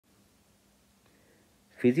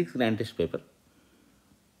physics grand test paper.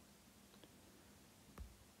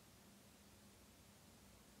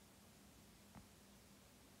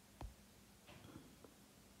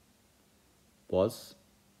 Pause,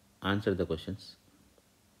 answer the questions.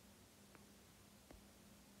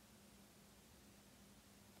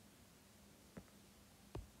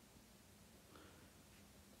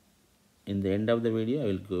 In the end of the video,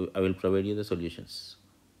 I will provide you the solutions.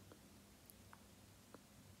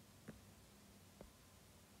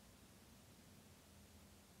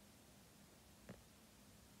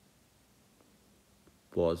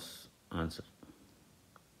 Pause, answer.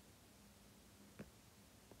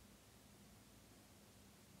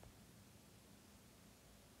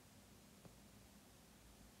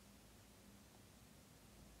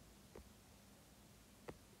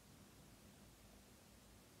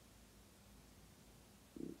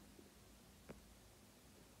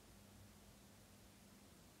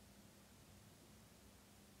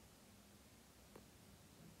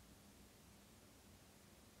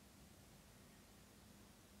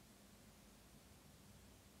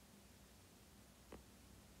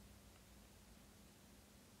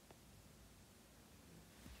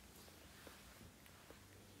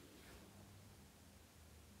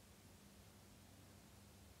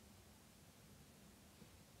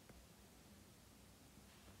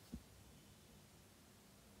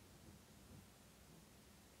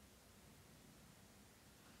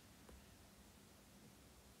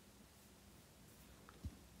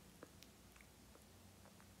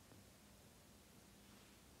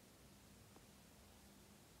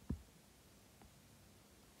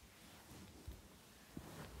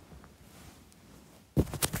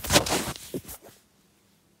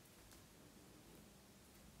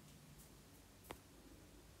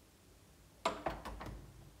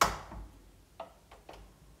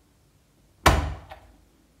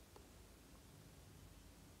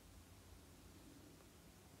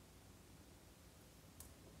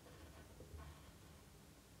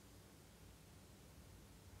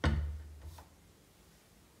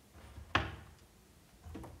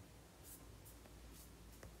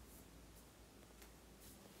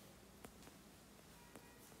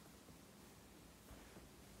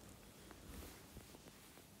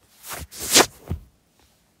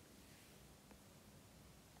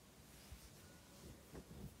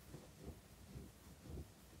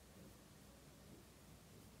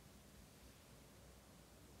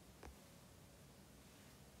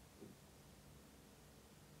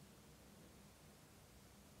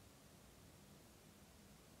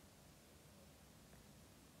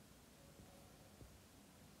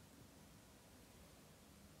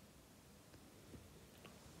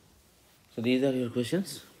 So these are your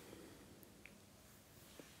questions.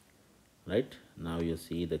 Right, now you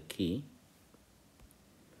see the key.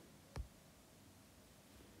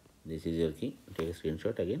 This is your key. Take a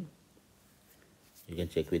screenshot again. You can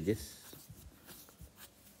check with this.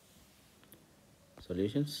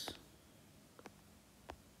 Solutions.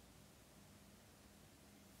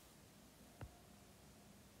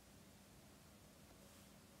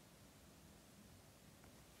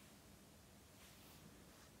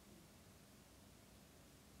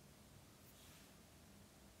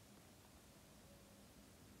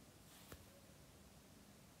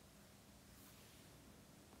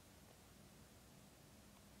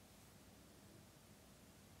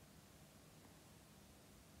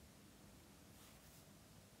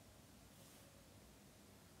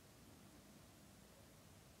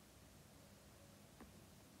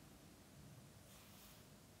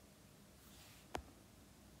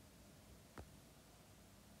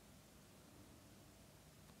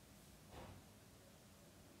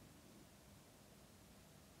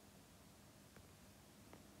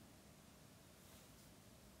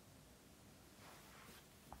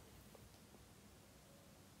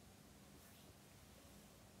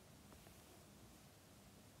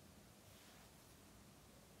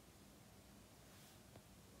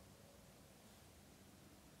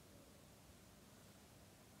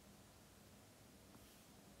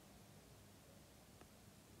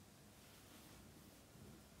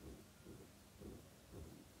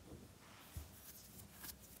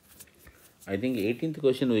 I think 18th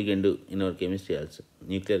question we can do in our chemistry also.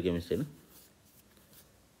 Nuclear chemistry, no?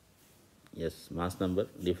 Yes, mass number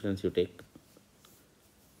difference you take.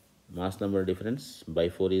 Mass number difference by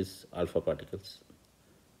 4 is alpha particles.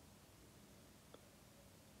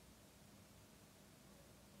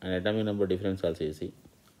 And atomic number difference also you see.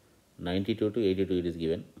 92 to 82 it is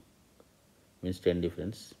given. Means 10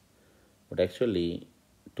 difference. But actually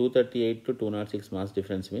 238 to 206 mass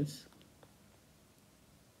difference means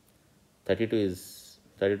 32 is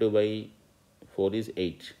 32 by 4 is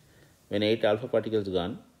 8. When 8 alpha particles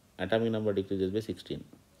gone, atomic number decreases by 16.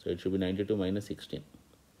 So it should be 92 minus 16.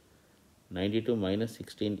 92 minus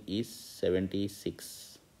 16 is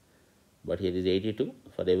 76. But here is 82.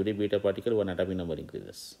 For every beta particle, one atomic number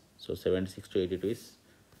increases. So 76 to 82 is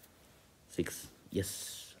 6.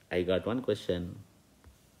 Yes, I got one question.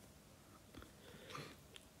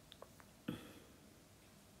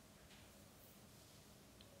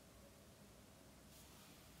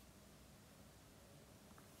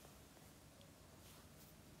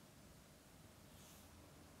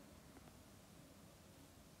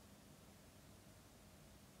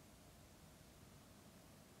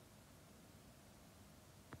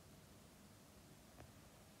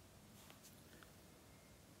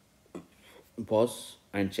 Pause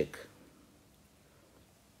and check.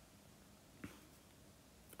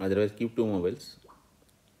 Otherwise, keep two mobiles.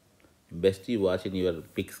 Best you watch in your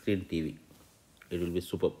big screen TV. It will be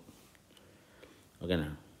superb. Okay,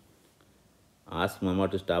 now ask mama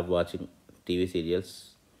to stop watching TV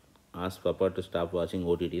serials. Ask papa to stop watching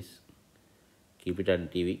OTTs. Keep it on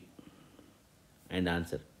TV and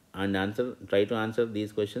answer. And answer. Try to answer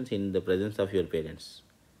these questions in the presence of your parents.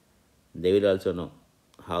 They will also know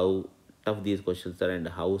how tough these questions are and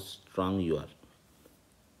how strong you are.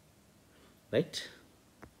 Right?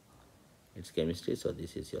 It's chemistry, so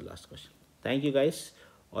this is your last question. Thank you guys.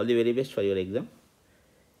 All the very best for your exam.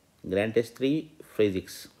 Grand test 3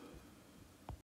 physics.